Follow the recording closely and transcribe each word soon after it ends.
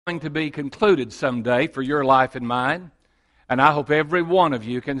Going to be concluded someday for your life and mine. And I hope every one of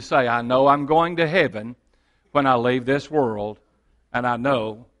you can say, I know I'm going to heaven when I leave this world, and I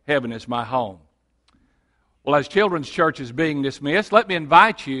know heaven is my home. Well, as Children's Church is being dismissed, let me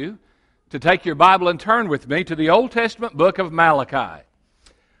invite you to take your Bible and turn with me to the Old Testament book of Malachi.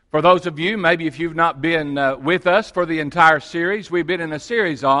 For those of you, maybe if you've not been with us for the entire series, we've been in a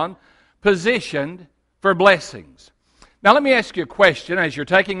series on Positioned for Blessings. Now let me ask you a question as you're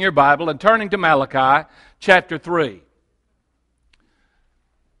taking your Bible and turning to Malachi chapter 3.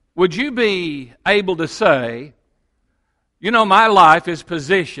 Would you be able to say, you know, my life is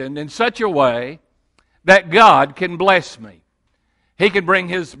positioned in such a way that God can bless me? He can bring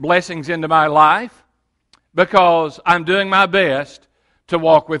His blessings into my life because I'm doing my best to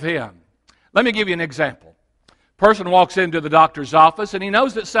walk with Him. Let me give you an example. A person walks into the doctor's office and he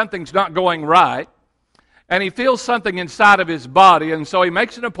knows that something's not going right, and he feels something inside of his body, and so he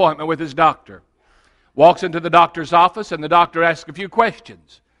makes an appointment with his doctor. Walks into the doctor's office, and the doctor asks a few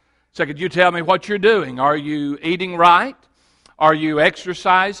questions. So, could you tell me what you're doing? Are you eating right? Are you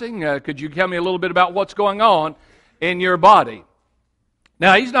exercising? Could you tell me a little bit about what's going on in your body?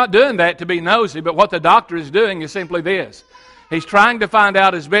 Now, he's not doing that to be nosy, but what the doctor is doing is simply this. He's trying to find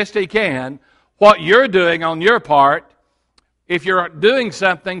out as best he can what you're doing on your part, if you're doing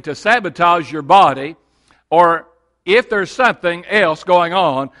something to sabotage your body, or if there's something else going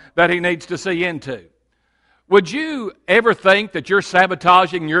on that he needs to see into. Would you ever think that you're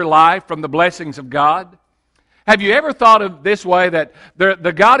sabotaging your life from the blessings of God? Have you ever thought of this way, that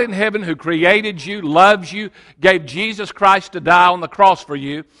the God in heaven who created you, loves you, gave Jesus Christ to die on the cross for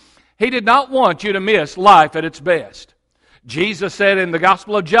you, He did not want you to miss life at its best. Jesus said in the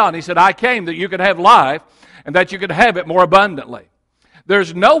Gospel of John, He said, I came that you could have life and that you could have it more abundantly.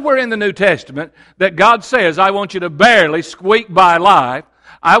 There's nowhere in the New Testament that God says, I want you to barely squeak by life.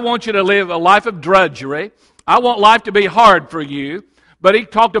 I want you to live a life of drudgery. I want life to be hard for you. But He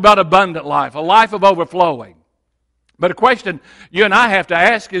talked about abundant life, a life of overflowing. But a question you and I have to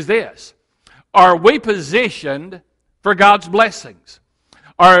ask is this. Are we positioned for God's blessings?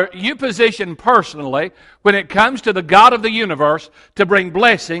 Are you positioned personally when it comes to the God of the universe to bring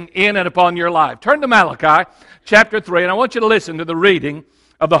blessing in and upon your life? Turn to Malachi chapter 3, and I want you to listen to the reading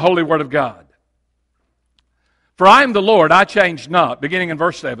of the Holy Word of God. For I am the Lord, I change not, beginning in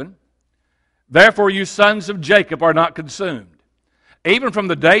verse 7. Therefore you sons of Jacob are not consumed. Even from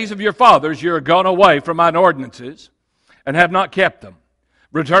the days of your fathers you are gone away from mine ordinances, and have not kept them.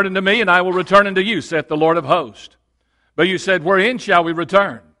 Return unto me, and I will return unto you, saith the Lord of hosts. But you said, wherein shall we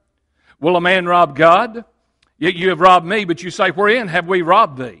return? Will a man rob God? Yet you have robbed me, but you say, wherein have we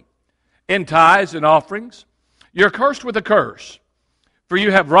robbed thee? In tithes and offerings? You're cursed with a curse, for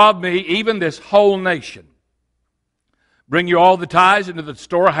you have robbed me, even this whole nation. Bring you all the tithes into the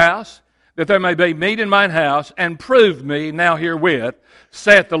storehouse, that there may be meat in mine house, and prove me now herewith,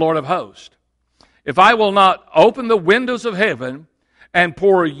 saith the Lord of hosts. If I will not open the windows of heaven and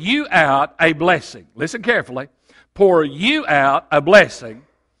pour you out a blessing, listen carefully, pour you out a blessing,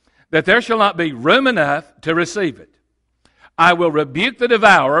 that there shall not be room enough to receive it. I will rebuke the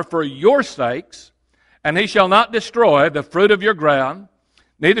devourer for your sakes, and he shall not destroy the fruit of your ground,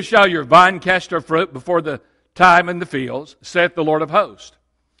 neither shall your vine cast her fruit before the time in the fields, saith the Lord of hosts.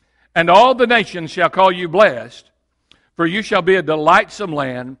 And all the nations shall call you blessed, for you shall be a delightsome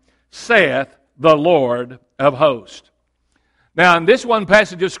land, saith the Lord of hosts. Now, in this one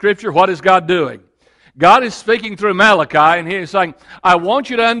passage of Scripture, what is God doing? God is speaking through Malachi, and He is saying, I want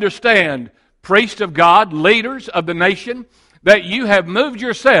you to understand, priests of God, leaders of the nation, that you have moved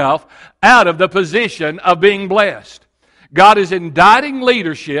yourself out of the position of being blessed. God is indicting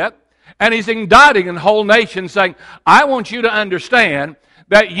leadership, and He's indicting a whole nation, saying, I want you to understand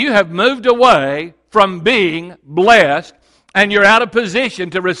that you have moved away from being blessed, and you're out of position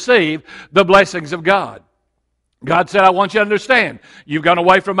to receive the blessings of God. God said, I want you to understand, you've gone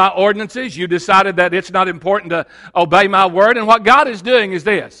away from my ordinances, you decided that it's not important to obey my word, and what God is doing is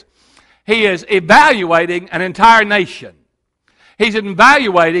this. He is evaluating an entire nation. He's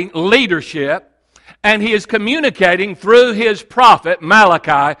evaluating leadership, and He is communicating through His prophet,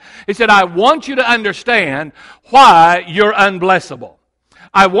 Malachi. He said, I want you to understand why you're unblessable.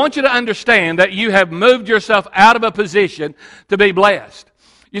 I want you to understand that you have moved yourself out of a position to be blessed.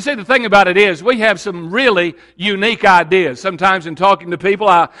 You see, the thing about it is, we have some really unique ideas. Sometimes in talking to people,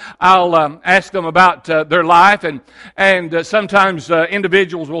 I'll ask them about their life, and sometimes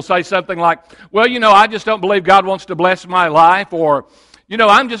individuals will say something like, well, you know, I just don't believe God wants to bless my life, or, you know,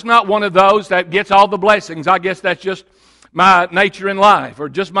 I'm just not one of those that gets all the blessings. I guess that's just my nature in life, or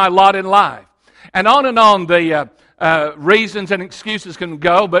just my lot in life. And on the reasons and excuses can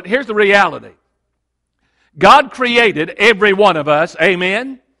go, but here's the reality. God created every one of us,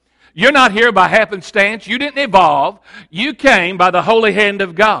 amen? You're not here by happenstance. You didn't evolve. You came by the holy hand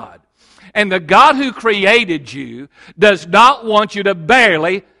of God. And the God who created you does not want you to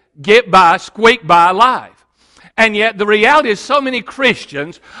barely get by, squeak by life. And yet the reality is so many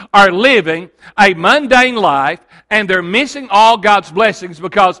Christians are living a mundane life and they're missing all God's blessings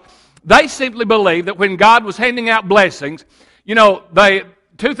because they simply believe that when God was handing out blessings,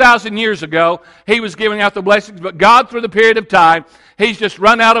 2,000 years ago, He was giving out the blessings, but God, through the period of time, He's just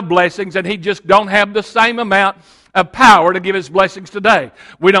run out of blessings, and He just don't have the same amount of power to give His blessings today.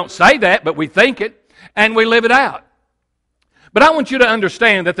 We don't say that, but we think it, and we live it out. But I want you to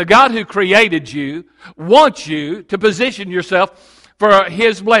understand that the God who created you wants you to position yourself for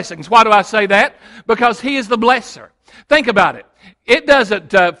His blessings. Why do I say that? Because He is the blesser. Think about it. It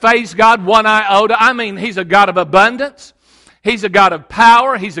doesn't faze God one iota. I mean, He's a God of abundance. He's a God of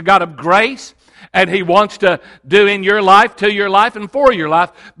power. He's a God of grace. And He wants to do in your life, to your life, and for your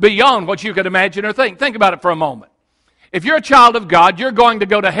life beyond what you could imagine or think. Think about it for a moment. If you're a child of God, you're going to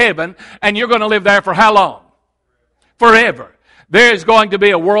go to heaven, and you're going to live there for how long? Forever. There is going to be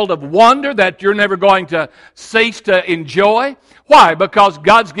a world of wonder that you're never going to cease to enjoy. Why? Because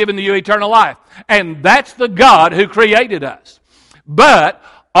God's given to you eternal life. And that's the God who created us. But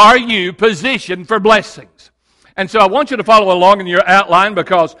are you positioned for blessings? And so I want you to follow along in your outline,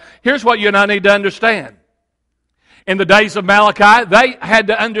 because here's what you and I need to understand. In the days of Malachi, they had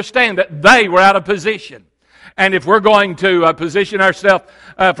to understand that they were out of position. And if we're going to position ourselves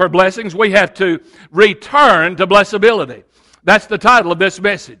for blessings, we have to return to blessability. That's the title of this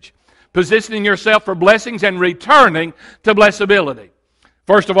message. Positioning yourself for blessings and returning to blessability.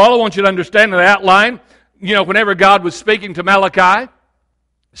 First of all, I want you to understand the outline. Whenever God was speaking to Malachi,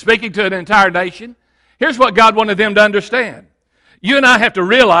 speaking to an entire nation, here's what God wanted them to understand. You and I have to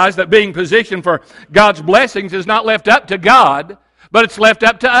realize that being positioned for God's blessings is not left up to God, but it's left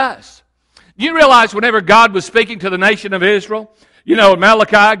up to us. You realize whenever God was speaking to the nation of Israel, in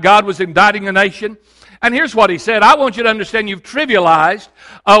Malachi, God was indicting the nation. And here's what He said. I want you to understand you've trivialized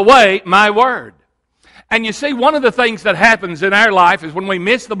away my word. And you see, one of the things that happens in our life is when we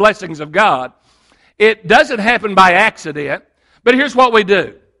miss the blessings of God, it doesn't happen by accident, but here's what we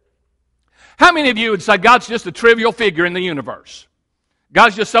do. How many of you would say God's just a trivial figure in the universe?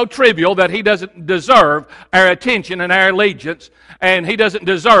 God's just so trivial that He doesn't deserve our attention and our allegiance, and He doesn't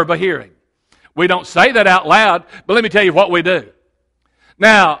deserve a hearing. We don't say that out loud, but let me tell you what we do.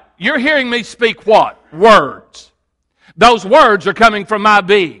 Now, you're hearing me speak what? Words. Those words are coming from my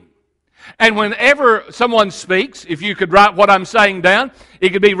being. And whenever someone speaks, if you could write what I'm saying down, it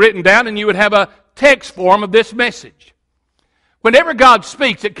could be written down and you would have a text form of this message. Whenever God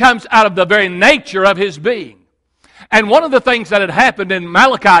speaks, it comes out of the very nature of His being. And one of the things that had happened in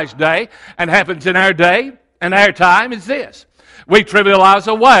Malachi's day and happens in our day and our time is this. We trivialize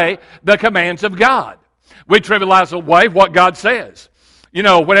away the commands of God. We trivialize away what God says.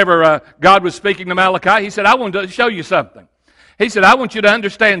 Whenever God was speaking to Malachi, He said, I want to show you something. He said, I want you to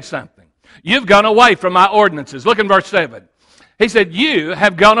understand something. You've gone away from my ordinances. Look in verse 7. He said, you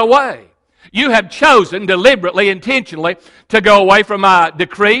have gone away. You have chosen deliberately, intentionally to go away from my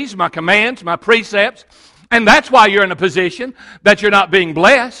decrees, my commands, my precepts. And that's why you're in a position that you're not being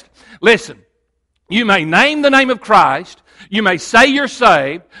blessed. Listen, you may name the name of Christ. You may say you're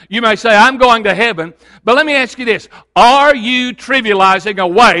saved. You may say, I'm going to heaven. But let me ask you this. Are you trivializing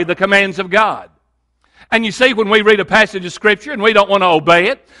away the commands of God? And you see, when we read a passage of Scripture and we don't want to obey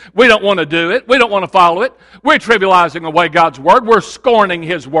it, we don't want to do it, we don't want to follow it, we're trivializing away God's Word. We're scorning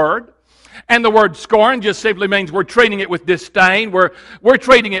His Word. And the word scorn just simply means we're treating it with disdain. We're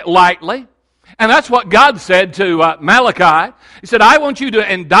treating it lightly. And that's what God said to Malachi. He said, I want you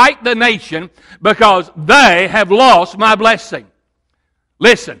to indict the nation because they have lost my blessing.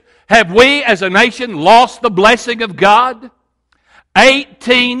 Listen, have we as a nation lost the blessing of God?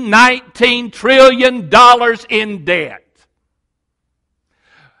 $19 trillion in debt.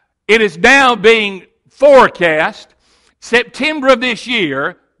 It is now being forecast, September of this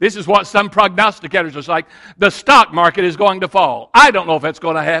year, this is what some prognosticators are saying, the stock market is going to fall. I don't know if that's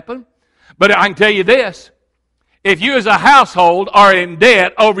going to happen, but I can tell you this. If you as a household are in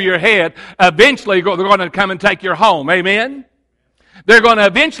debt over your head, eventually they're going to come and take your home. Amen? They're going to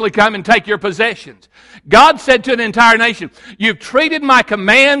eventually come and take your possessions. God said to an entire nation, you've treated my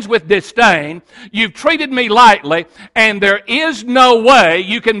commands with disdain, you've treated me lightly, and there is no way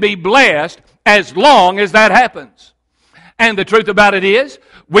you can be blessed as long as that happens. And the truth about it is,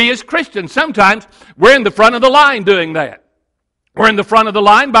 we as Christians, sometimes we're in the front of the line doing that. We're in the front of the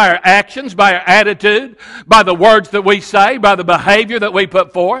line by our actions, by our attitude, by the words that we say, by the behavior that we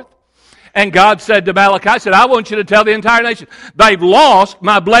put forth. And God said to Malachi, said, I want you to tell the entire nation, they've lost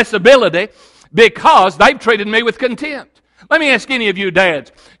my blessability because they've treated me with contempt. Let me ask any of you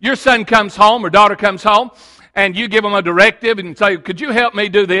dads, your son comes home or daughter comes home, and you give them a directive and say, could you help me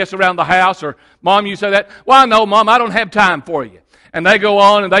do this around the house? Or, Mom, you say that. Well, no, Mom, I don't have time for you. And they go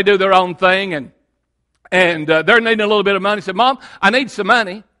on and they do their own thing, and they're needing a little bit of money. Say, Mom, I need some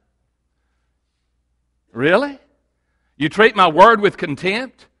money. Really? You treat my word with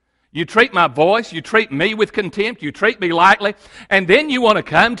contempt? You treat my voice? You treat me with contempt? You treat me lightly? And then you want to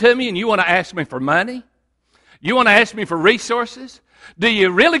come to me and you want to ask me for money? You want to ask me for resources? Do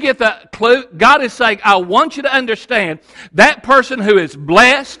you really get the clue? God is saying, I want you to understand that person who is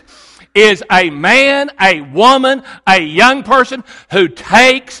blessed is a man, a woman, a young person who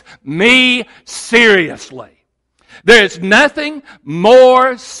takes me seriously. There is nothing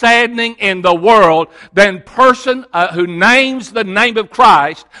more saddening in the world than a person who names the name of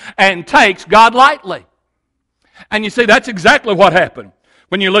Christ and takes God lightly. And you see, that's exactly what happened.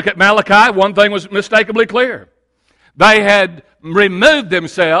 When you look at Malachi, one thing was mistakably clear. They had removed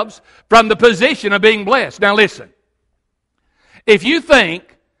themselves from the position of being blessed. Now listen, if you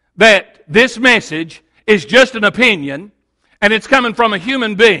think that this message is just an opinion and it's coming from a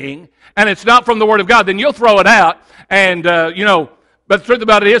human being and it's not from the Word of God, then you'll throw it out and, but the truth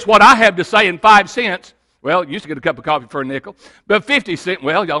about it is what I have to say in 5 cents, well, you used to get a cup of coffee for a nickel, but 50 cents,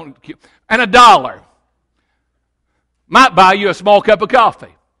 well, and $1 might buy you a small cup of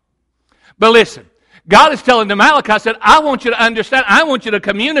coffee. But listen, God is telling to Malachi, said, I want you to understand, I want you to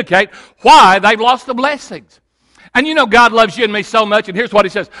communicate why they've lost the blessings. And you know God loves you and me so much, and here's what He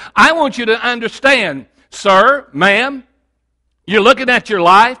says. I want you to understand, sir, ma'am, you're looking at your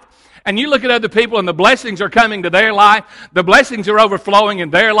life, and you look at other people, and the blessings are coming to their life. The blessings are overflowing in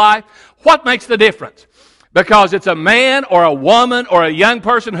their life. What makes the difference? Because it's a man or a woman or a young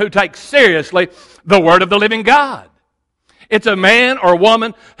person who takes seriously the Word of the living God. It's a man or a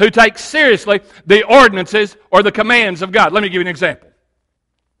woman who takes seriously the ordinances or the commands of God. Let me give you an example.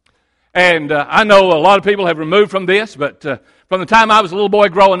 And I know a lot of people have removed from this, but from the time I was a little boy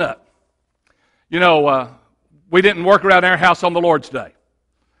growing up, we didn't work around our house on the Lord's Day.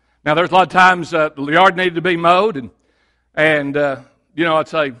 Now, there's a lot of times the yard needed to be mowed, and I'd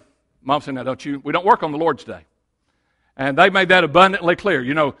say, Mom said, now we don't work on the Lord's Day. And they made that abundantly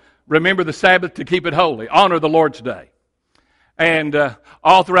clear. Remember the Sabbath to keep it holy. Honor the Lord's Day. And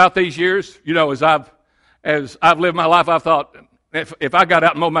all throughout these years, as I've lived my life, I've thought, if I got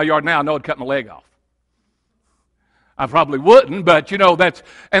out and mowed my yard now, I know I'd cut my leg off. I probably wouldn't, but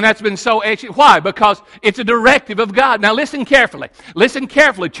that's been so etchy. Why? Because it's a directive of God. Now listen carefully. Listen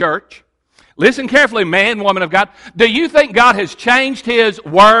carefully, church. Listen carefully, man, woman of God. Do you think God has changed His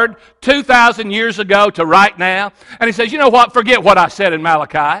Word 2,000 years ago to right now? And He says, you know what? Forget what I said in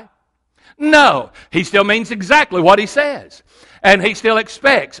Malachi. No. He still means exactly what He says. And He still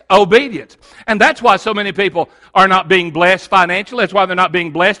expects obedience. And that's why so many people are not being blessed financially. That's why they're not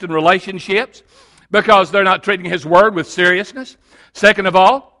being blessed in relationships. Because they're not treating His Word with seriousness. Second of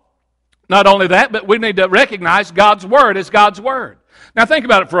all, not only that, but we need to recognize God's Word as God's Word. Now think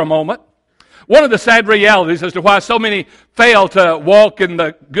about it for a moment. One of the sad realities as to why so many fail to walk in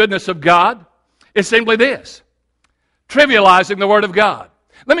the goodness of God is simply this: trivializing the Word of God.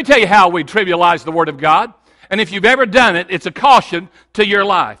 Let me tell you how we trivialize the Word of God. And if you've ever done it, it's a caution to your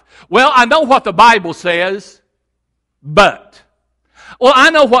life. Well, I know what the Bible says, but. Well, I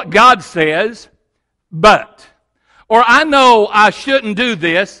know what God says, but. Or I know I shouldn't do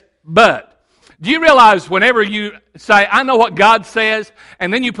this, but. Do you realize whenever you say, I know what God says,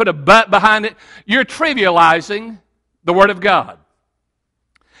 and then you put a but behind it, you're trivializing the Word of God.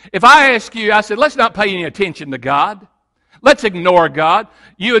 If I ask you, I said, let's not pay any attention to God. Let's ignore God.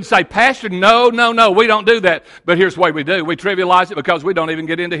 You would say, Pastor, no, we don't do that. But here's the way we do. We trivialize it because we don't even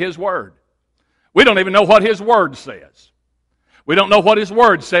get into His Word. We don't even know what His Word says. We don't know what His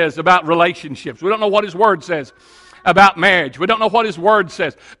Word says about relationships. We don't know what His Word says about marriage. We don't know what His Word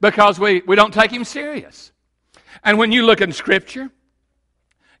says because we don't take Him serious. And when you look in Scripture,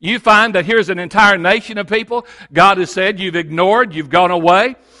 you find that here's an entire nation of people. God has said, you've ignored, you've gone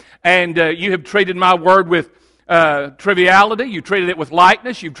away, and you have treated my Word with triviality. You treated it with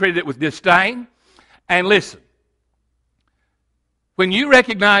lightness. You've treated it with disdain. And listen, when you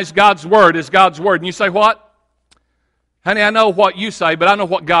recognize God's Word as God's Word, and you say, what? Honey, I know what you say, but I know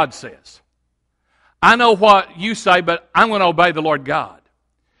what God says. I know what you say, but I'm going to obey the Lord God.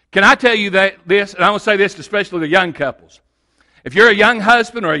 Can I tell you this? And I want to say this especially to young couples. If you're a young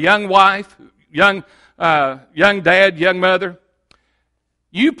husband or a young wife, young dad, young mother,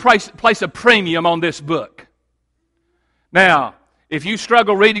 you place a premium on this book. Now, if you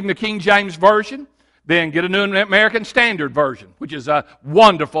struggle reading the King James Version, then get a New American Standard Version, which is a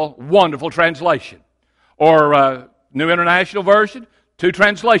wonderful, wonderful translation. Or New International Version, 2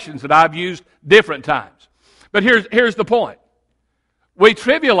 translations that I've used different times. But here's the point. We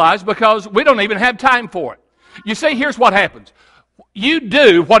trivialize because we don't even have time for it. You see, here's what happens. You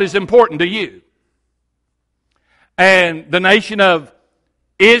do what is important to you. And the nation of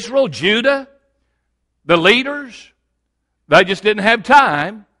Israel, Judah, the leaders, they just didn't have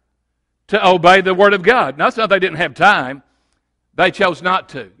time to obey the Word of God. Now, it's not they didn't have time. They chose not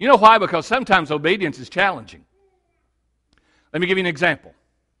to. You know why? Because sometimes obedience is challenging. Let me give you an example.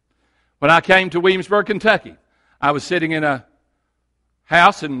 When I came to Williamsburg, Kentucky, I was sitting in a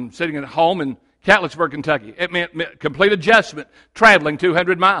house and sitting at home in Catlettsburg, Kentucky. It meant complete adjustment, traveling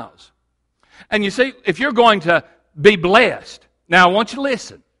 200 miles. And you see, if you're going to be blessed, now I want you to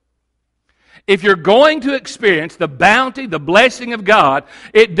listen. If you're going to experience the bounty, the blessing of God,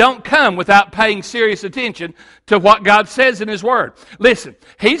 it don't come without paying serious attention to what God says in His Word. Listen,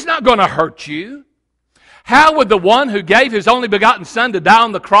 He's not going to hurt you. How would the one who gave His only begotten Son to die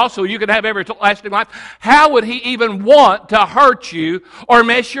on the cross so you could have everlasting life, how would He even want to hurt you or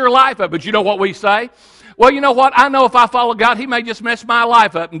mess your life up? But you know what we say? Well, you know what? I know if I follow God, He may just mess my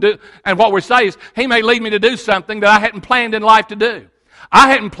life up. And what we say is, He may lead me to do something that I hadn't planned in life to do. I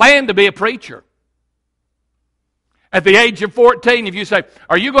hadn't planned to be a preacher. At the age of 14, if you say,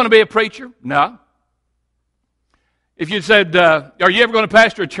 are you going to be a preacher? No. If you said, are you ever going to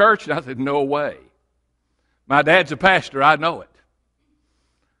pastor a church? And I said, no way. My dad's a pastor, I know it.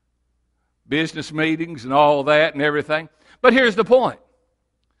 Business meetings and all that and everything. But here's the point.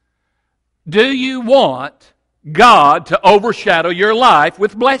 Do you want God to overshadow your life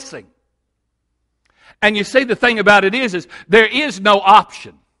with blessing? And you see, the thing about it is there is no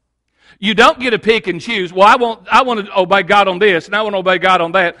option. You don't get to pick and choose. Well, I want to obey God on this, and I want to obey God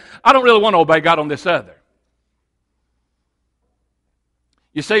on that. I don't really want to obey God on this other.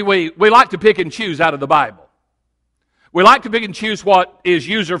 You see, we like to pick and choose out of the Bible. We like to pick and choose what is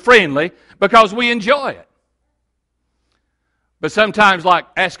user-friendly because we enjoy it. But sometimes, like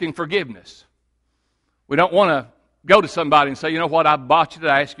asking forgiveness, we don't want to go to somebody and say, you know what, I botched it,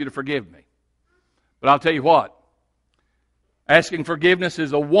 I ask you to forgive me. But I'll tell you what, asking forgiveness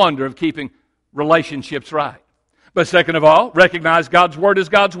is a wonder of keeping relationships right. But second of all, recognize God's Word as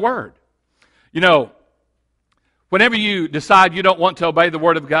God's Word. You know, whenever you decide you don't want to obey the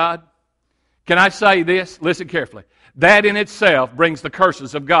Word of God, can I say this? Listen carefully. That in itself brings the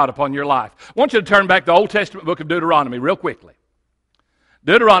curses of God upon your life. I want you to turn back to the Old Testament book of Deuteronomy real quickly.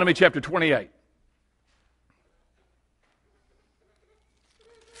 Deuteronomy chapter 28.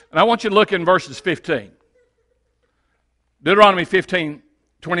 And I want you to look in verses 15. Deuteronomy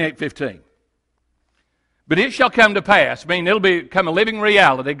 28:15. But it shall come to pass, meaning it'll become a living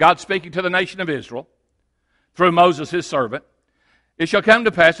reality, God speaking to the nation of Israel through Moses his servant. It shall come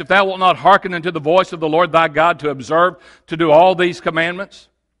to pass, if thou wilt not hearken unto the voice of the Lord thy God to observe, to do all these commandments,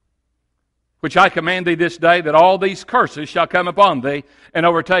 which I command thee this day, that all these curses shall come upon thee and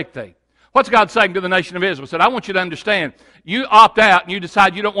overtake thee. What's God saying to the nation of Israel? He said, I want you to understand, you opt out and you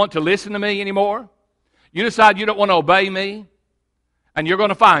decide you don't want to listen to me anymore. You decide you don't want to obey me, and you're going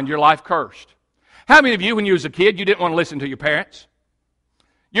to find your life cursed. How many of you, when you was a kid, you didn't want to listen to your parents?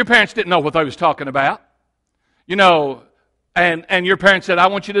 Your parents didn't know what they was talking about. You know, and your parents said, I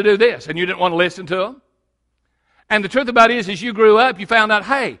want you to do this, and you didn't want to listen to them. And the truth about it is, as you grew up, you found out,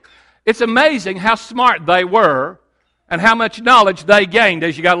 hey, it's amazing how smart they were and how much knowledge they gained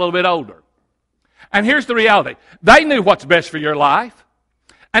as you got a little bit older. And here's the reality. They knew what's best for your life.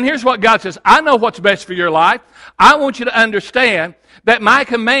 And here's what God says, I know what's best for your life. I want you to understand that my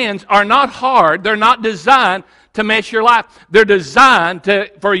commands are not hard. They're not designed to mess your life. They're designed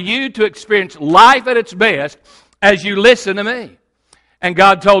for you to experience life at its best as you listen to me. And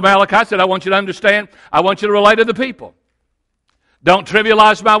God told Malachi, said, I want you to understand, I want you to relate to the people. Don't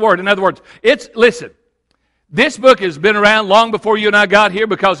trivialize my word. In other words, listen, this book has been around long before you and I got here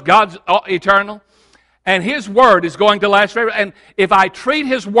because God's eternal. And His Word is going to last forever. And if I treat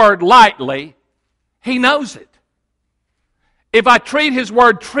His Word lightly, He knows it. If I treat His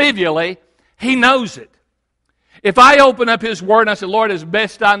Word trivially, He knows it. If I open up His Word and I say, Lord, as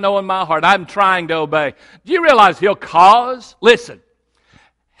best I know in my heart, I'm trying to obey. Do you realize He'll cause? Listen.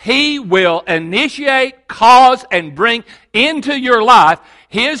 He will initiate, cause, and bring into your life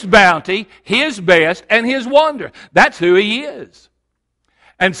His bounty, His best, and His wonder. That's who He is.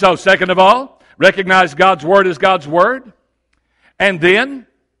 And so, second of all, recognize God's Word as God's Word. And then,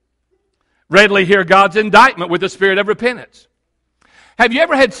 readily hear God's indictment with the spirit of repentance. Have you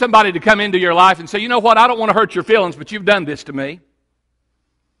ever had somebody to come into your life and say, you know what, I don't want to hurt your feelings, but you've done this to me?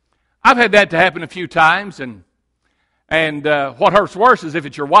 I've had that to happen a few times, and what hurts worse is if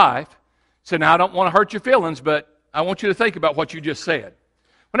it's your wife. Say, now I don't want to hurt your feelings, but I want you to think about what you just said.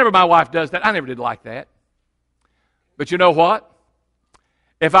 Whenever my wife does that, I never did like that. But you know what?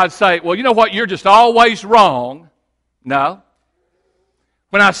 If I'd say, well, you know what, you're just always wrong. No.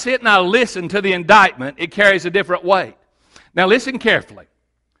 When I sit and I listen to the indictment, it carries a different weight. Now listen carefully.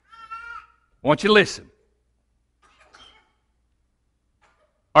 I want you to listen.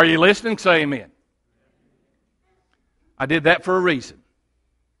 Are you listening? Say amen. I did that for a reason.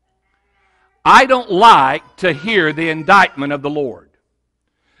 I don't like to hear the indictment of the Lord.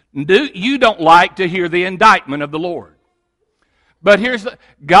 You don't like to hear the indictment of the Lord. But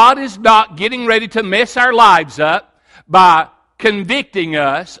God is not getting ready to mess our lives up by convicting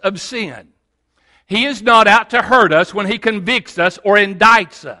us of sin. He is not out to hurt us when He convicts us or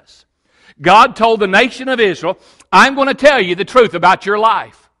indicts us. God told the nation of Israel, I'm going to tell you the truth about your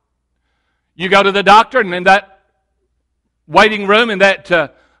life. You go to the doctor, and in that waiting room, in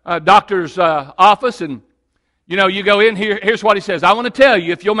that doctor's office, and you go in here, here's what he says. I want to tell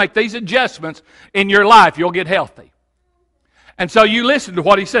you, if you'll make these adjustments in your life, you'll get healthy. And so you listen to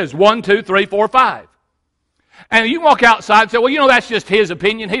what he says, 1, 2, 3, 4, 5. And you walk outside and say, well, that's just his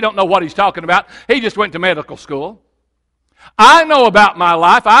opinion. He don't know what he's talking about. He just went to medical school. I know about my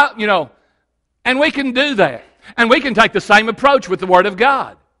life. And we can do that. And we can take the same approach with the Word of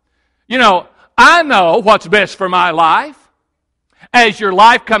God. I know what's best for my life. As your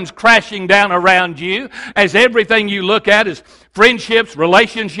life comes crashing down around you, as everything you look at is friendships,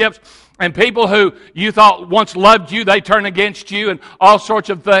 relationships, and people who you thought once loved you, they turn against you, and all sorts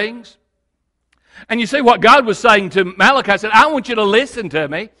of things. And you see what God was saying to Malachi, said, I want you to listen to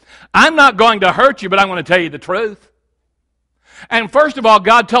me. I'm not going to hurt you, but I'm going to tell you the truth. And first of all,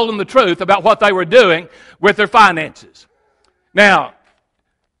 God told them the truth about what they were doing with their finances. Now,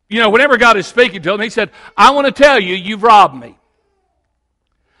 whenever God is speaking to them, He said, I want to tell you, you've robbed me.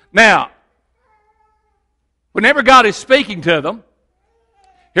 Now, whenever God is speaking to them,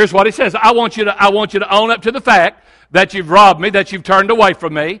 here's what He says. I want you to own up to the fact that you've robbed me, that you've turned away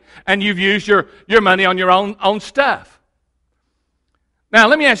from me, and you've used your money on your own stuff. Now,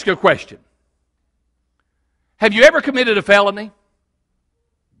 let me ask you a question. Have you ever committed a felony?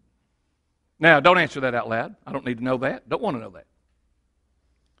 Now, don't answer that out loud. I don't need to know that. Don't want to know that.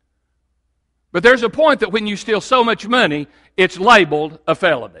 But there's a point that when you steal so much money, it's labeled a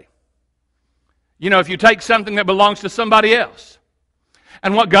felony. If you take something that belongs to somebody else.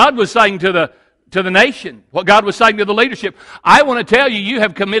 And what God was saying to the nation, what God was saying to the leadership, I want to tell you, you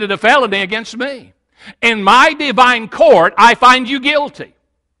have committed a felony against me. In my divine court, I find you guilty.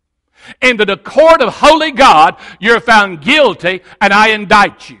 In the court of holy God, you're found guilty, and I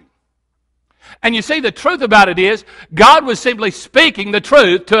indict you. And you see, the truth about it is, God was simply speaking the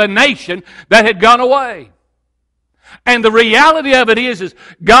truth to a nation that had gone away. And the reality of it is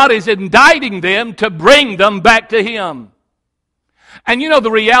God is indicting them to bring them back to Him. And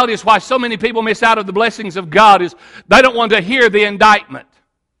the reality is why so many people miss out of the blessings of God is they don't want to hear the indictment.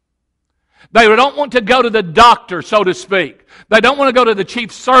 They don't want to go to the doctor, so to speak. They don't want to go to the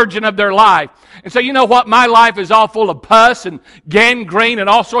chief surgeon of their life and say, you know what, my life is all full of pus and gangrene and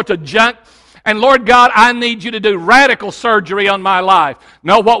all sorts of junk. And Lord God, I need you to do radical surgery on my life.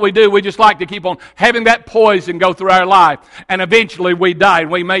 No, what we do, we just like to keep on having that poison go through our life. And eventually we die,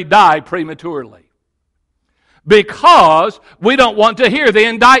 and we may die prematurely. Because we don't want to hear the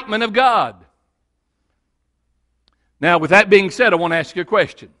indictment of God. Now, with that being said, I want to ask you a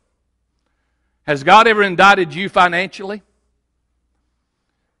question. Has God ever indicted you financially?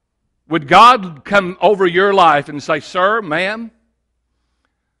 Would God come over your life and say, sir, ma'am,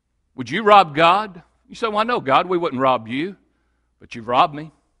 would you rob God? You say, well, no, God, we wouldn't rob you, but you've robbed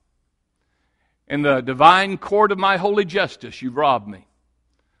me. In the divine court of my holy justice, you've robbed me.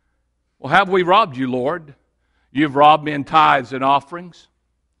 Well, how have we robbed you, Lord? You've robbed me in tithes and offerings.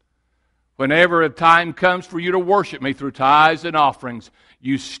 Whenever a time comes for you to worship me through tithes and offerings,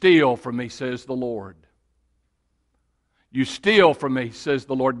 you steal from me, says the Lord. You steal from me, says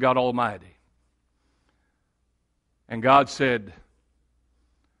the Lord God Almighty. And God said,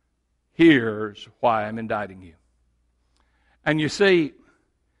 here's why I'm indicting you. And you see,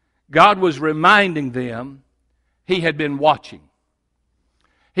 God was reminding them He had been watching.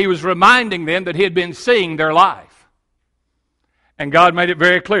 He was reminding them that He had been seeing their life. And God made it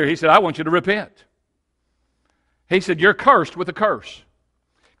very clear. He said, I want you to repent. He said, you're cursed with a curse.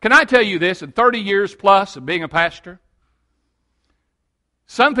 Can I tell you this? In 30 years plus of being a pastor,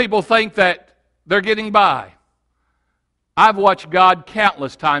 some people think that they're getting by. I've watched God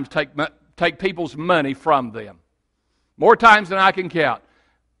countless times take people's money from them. More times than I can count.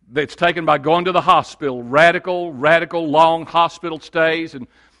 It's taken by going to the hospital, radical, long hospital stays, and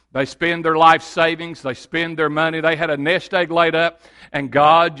they spend their life savings, they spend their money. They had a nest egg laid up, and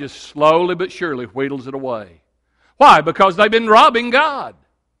God just slowly but surely wheedles it away. Why? Because they've been robbing God.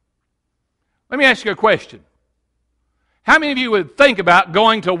 Let me ask you a question. How many of you would think about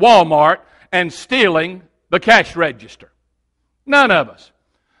going to Walmart and stealing the cash register? None of us.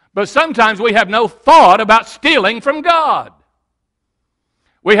 But sometimes we have no thought about stealing from God.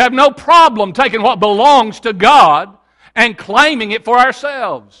 We have no problem taking what belongs to God and claiming it for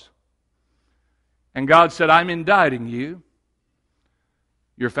ourselves. And God said, I'm indicting you.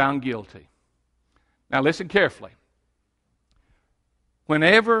 You're found guilty. Now listen carefully.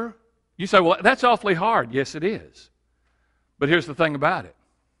 Whenever you say, well, that's awfully hard. Yes, it is. But here's the thing about it.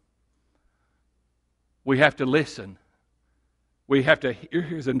 We have to listen. We have to hear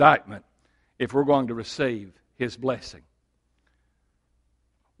His indictment if we're going to receive His blessing.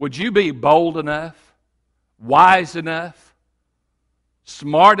 Would you be bold enough, wise enough,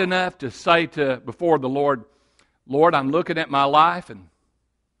 smart enough to say before the Lord, Lord, I'm looking at my life and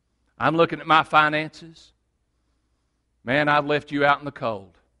I'm looking at my finances. Man, I've left you out in the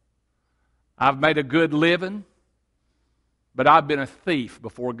cold. I've made a good living, but I've been a thief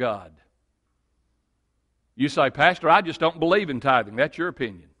before God. You say, Pastor, I just don't believe in tithing. That's your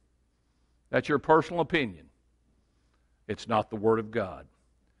opinion. That's your personal opinion. It's not the Word of God.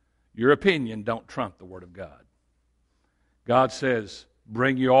 Your opinion don't trump the Word of God. God says,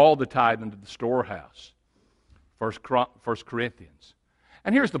 bring you all the tithe into the storehouse. 1 Corinthians.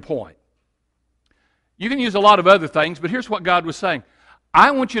 And here's the point. You can use a lot of other things, but here's what God was saying.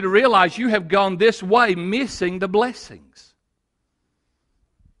 I want you to realize you have gone this way missing the blessings.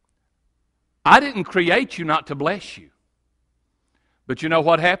 I didn't create you not to bless you. But you know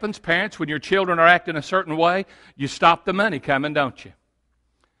what happens, parents? When your children are acting a certain way, you stop the money coming, don't you?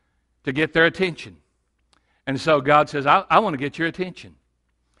 To get their attention. And so God says, I want to get your attention.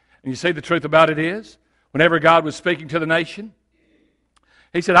 And you see, the truth about it is, whenever God was speaking to the nation,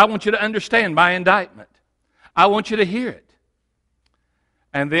 He said, I want you to understand my indictment. I want you to hear it.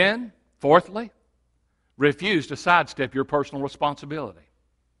 And then, fourthly, refuse to sidestep your personal responsibility.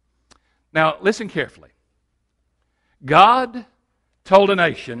 Now, listen carefully. God told a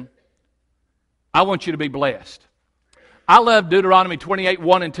nation, I want you to be blessed. I love Deuteronomy 28,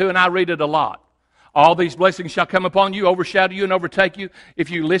 1 and 2, and I read it a lot. All these blessings shall come upon you, overshadow you, and overtake you, if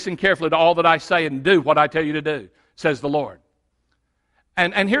you listen carefully to all that I say and do what I tell you to do, says the Lord.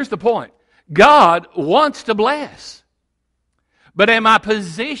 And here's the point. God wants to bless. But am I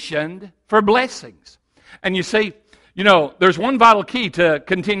positioned for blessings? And you see, there's one vital key to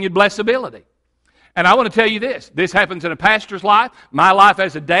continued blessability. And I want to tell you this. This happens in a pastor's life, my life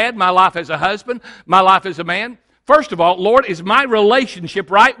as a dad, my life as a husband, my life as a man. First of all, Lord, is my relationship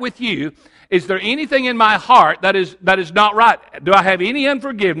right with you? Is there anything in my heart that is not right? Do I have any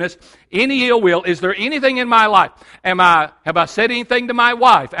unforgiveness, any ill will? Is there anything in my life? Have I said anything to my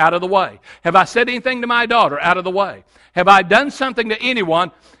wife out of the way? Have I said anything to my daughter out of the way? Have I done something to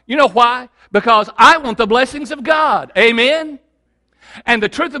anyone? You know why? Because I want the blessings of God. Amen? And the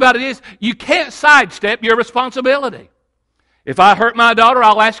truth about it is, you can't sidestep your responsibility. If I hurt my daughter,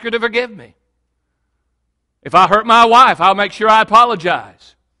 I'll ask her to forgive me. If I hurt my wife, I'll make sure I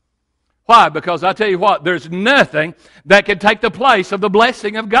apologize. Why? Because I tell you what, there's nothing that can take the place of the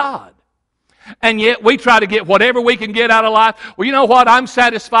blessing of God. And yet we try to get whatever we can get out of life. Well, you know what? I'm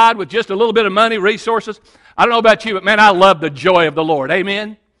satisfied with just a little bit of money, resources. I don't know about you, but man, I love the joy of the Lord.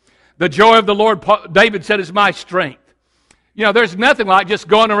 Amen? The joy of the Lord, David said, is my strength. There's nothing like just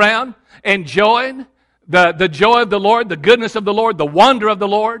going around enjoying the joy of the Lord, the goodness of the Lord, the wonder of the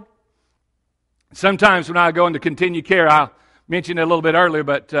Lord. Sometimes when I go into continued care, I'll mention it a little bit earlier,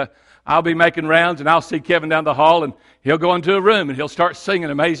 but I'll be making rounds and I'll see Kevin down the hall and he'll go into a room and he'll start singing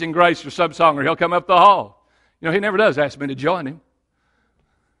Amazing Grace or some song, or he'll come up the hall. He never does ask me to join him.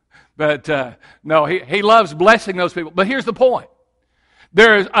 But no, he loves blessing those people. But here's the point.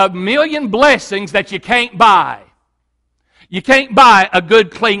 There's a million blessings that you can't buy. You can't buy a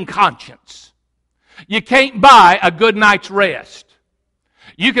good, clean conscience. You can't buy a good night's rest.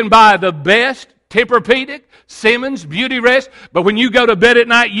 You can buy the best Tempur-Pedic, Simmons, Beauty Rest, but when you go to bed at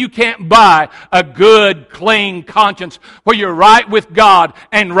night, you can't buy a good, clean conscience where you're right with God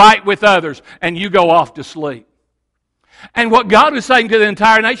and right with others, and you go off to sleep. And what God was saying to the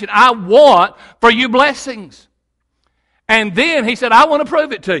entire nation, I want for you blessings. And then He said, I want to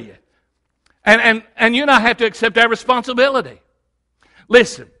prove it to you. And you and I have to accept our responsibility.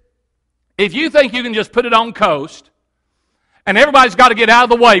 Listen, if you think you can just put it on coast and everybody's got to get out of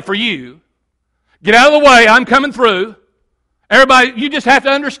the way for you. Get out of the way, I'm coming through. Everybody, you just have to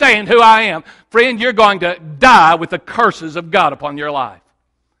understand who I am. Friend, you're going to die with the curses of God upon your life.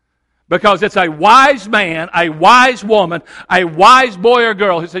 Because it's a wise man, a wise woman, a wise boy or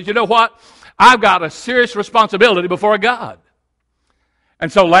girl who says, you know what? I've got a serious responsibility before God.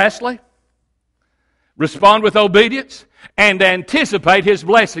 And so lastly, respond with obedience and anticipate His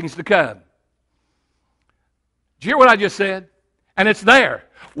blessings to come. Did you hear what I just said? And it's there.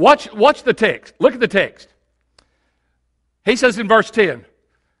 Watch the text. Look at the text. He says in verse 10,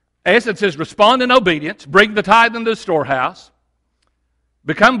 as it says, respond in obedience, bring the tithe into the storehouse,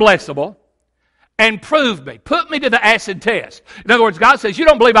 become blessable, and prove me. Put me to the acid test. In other words, God says, you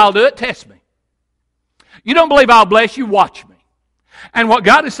don't believe I'll do it? Test me. You don't believe I'll bless you? Watch me. And what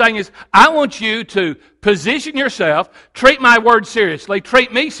God is saying is, I want you to position yourself, treat my word seriously,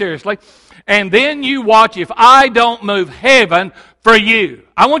 treat me seriously, and then you watch if I don't move heaven for you.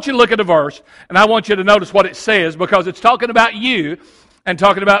 I want you to look at a verse, and I want you to notice what it says, because it's talking about you and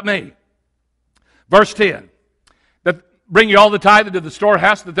talking about me. Verse 10. Bring you all the tithe into the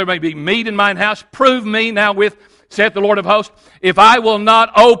storehouse, that there may be meat in mine house. Prove me now with, saith the Lord of hosts, if I will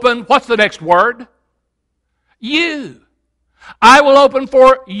not open, what's the next word? You. I will open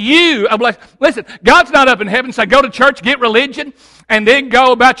for you a blessing. Listen, God's not up in heaven, say, go to church, get religion, and then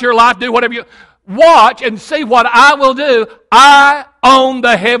go about your life, do whatever you... Watch and see what I will do. I own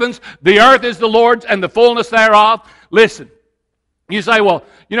the heavens. The earth is the Lord's and the fullness thereof. Listen, you say, well,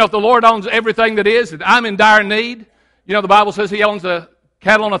 if the Lord owns everything that is, and I'm in dire need, the Bible says He owns the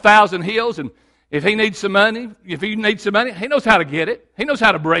cattle on 1,000 hills, and if He needs some money, He knows how to get it. He knows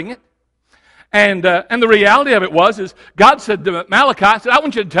how to bring it. And the reality of it is God said to Malachi, I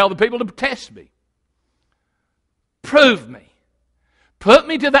want you to tell the people to test me. Prove me. Put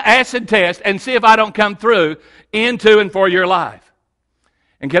me to the acid test and see if I don't come through into and for your life.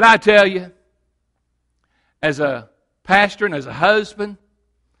 And can I tell you, as a pastor and as a husband,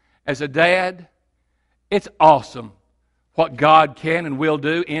 as a dad, it's awesome what God can and will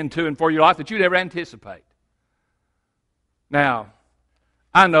do into and for your life that you'd ever anticipate. Now,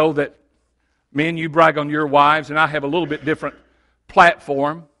 I know that men, you brag on your wives, and I have a little bit different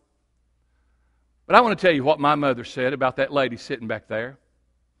platform. But I want to tell you what my mother said about that lady sitting back there.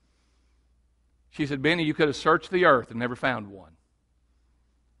 She said, Benny, you could have searched the earth and never found one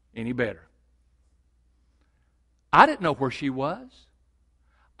any better. I didn't know where she was.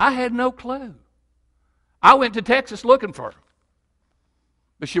 I had no clue. I went to Texas looking for her,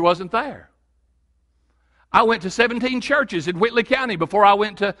 but she wasn't there. I went to 17 churches in Whitley County before I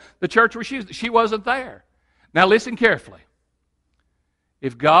went to the church where she wasn't there. Now listen carefully.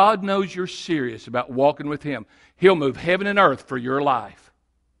 If God knows you're serious about walking with Him, He'll move heaven and earth for your life.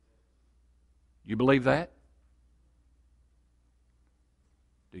 You believe that?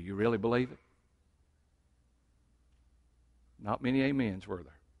 Do you really believe it? Not many amens, were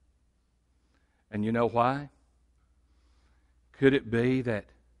there? And you know why? Could it be that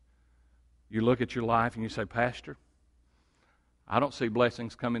you look at your life and you say, Pastor, I don't see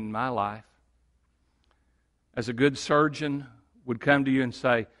blessings coming in my life. As a good surgeon would come to you and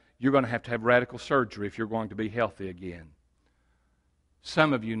say, you're going to have radical surgery if you're going to be healthy again.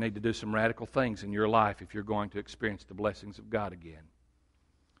 Some of you need to do some radical things in your life if you're going to experience the blessings of God again.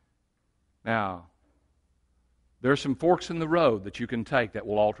 Now, there are some forks in the road that you can take that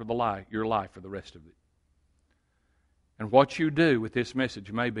will alter your life for the rest of it. And what you do with this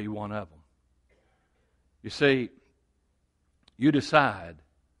message may be one of them. You see, you decide,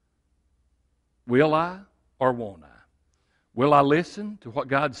 will I or won't I? Will I listen to what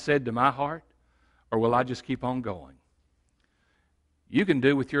God said to my heart, or will I just keep on going? You can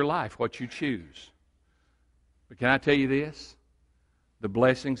do with your life what you choose. But can I tell you this? The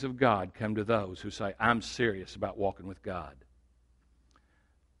blessings of God come to those who say, I'm serious about walking with God.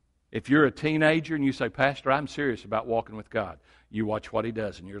 If you're a teenager and you say, Pastor, I'm serious about walking with God, you watch what He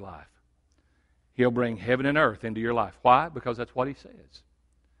does in your life. He'll bring heaven and earth into your life. Why? Because that's what He says.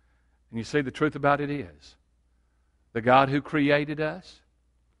 And you see, the truth about it is, the God who created us,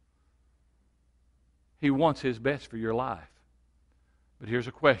 He wants His best for your life. But here's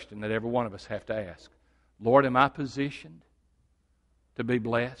a question that every one of us have to ask. Lord, am I positioned to be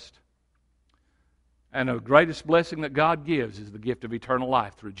blessed? And the greatest blessing that God gives is the gift of eternal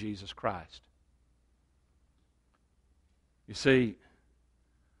life through Jesus Christ. You see,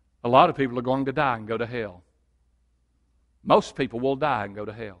 a lot of people are going to die and go to hell. Most people will die and go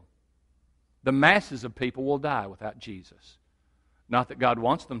to hell. The masses of people will die without Jesus. Not that God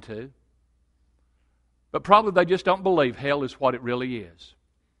wants them to, but probably they just don't believe hell is what it really is.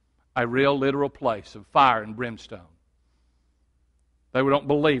 A real literal place of fire and brimstone. They don't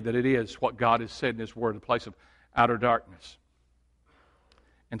believe that it is what God has said in His Word, a place of outer darkness,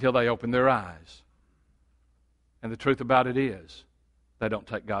 until they open their eyes. And the truth about it is, they don't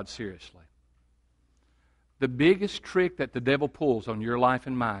take God seriously. The biggest trick that the devil pulls on your life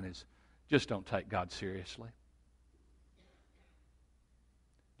and mine is, just don't take God seriously.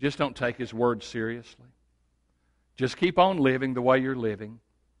 Just don't take His Word seriously. Just keep on living the way you're living.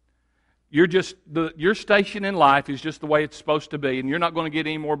 Your station in life is just the way it's supposed to be, and you're not going to get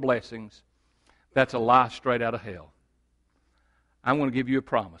any more blessings. That's a lie straight out of hell. I'm going to give you a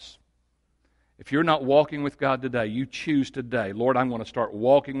promise. If you're not walking with God today, you choose today, Lord, I'm going to start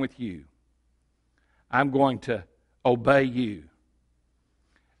walking with You. I'm going to obey You.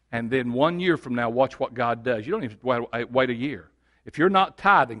 And then 1 year from now, watch what God does. You don't even wait a year. If you're not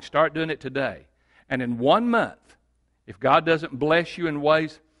tithing, start doing it today. And in 1 month, if God doesn't bless you in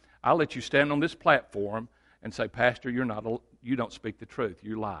ways, I'll let you stand on this platform and say, Pastor, you don't speak the truth.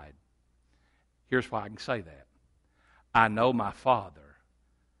 You lied. Here's why I can say that. I know my Father,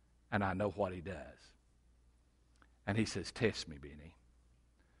 and I know what He does. And He says, test me, Bennie.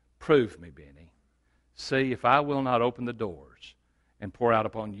 Prove me, Bennie. See if I will not open the doors and pour out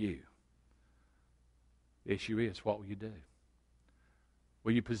upon you. The issue is, what will you do?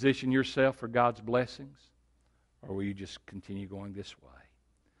 Will you position yourself for God's blessings, or will you just continue going this way?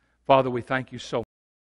 Father, we thank You so much.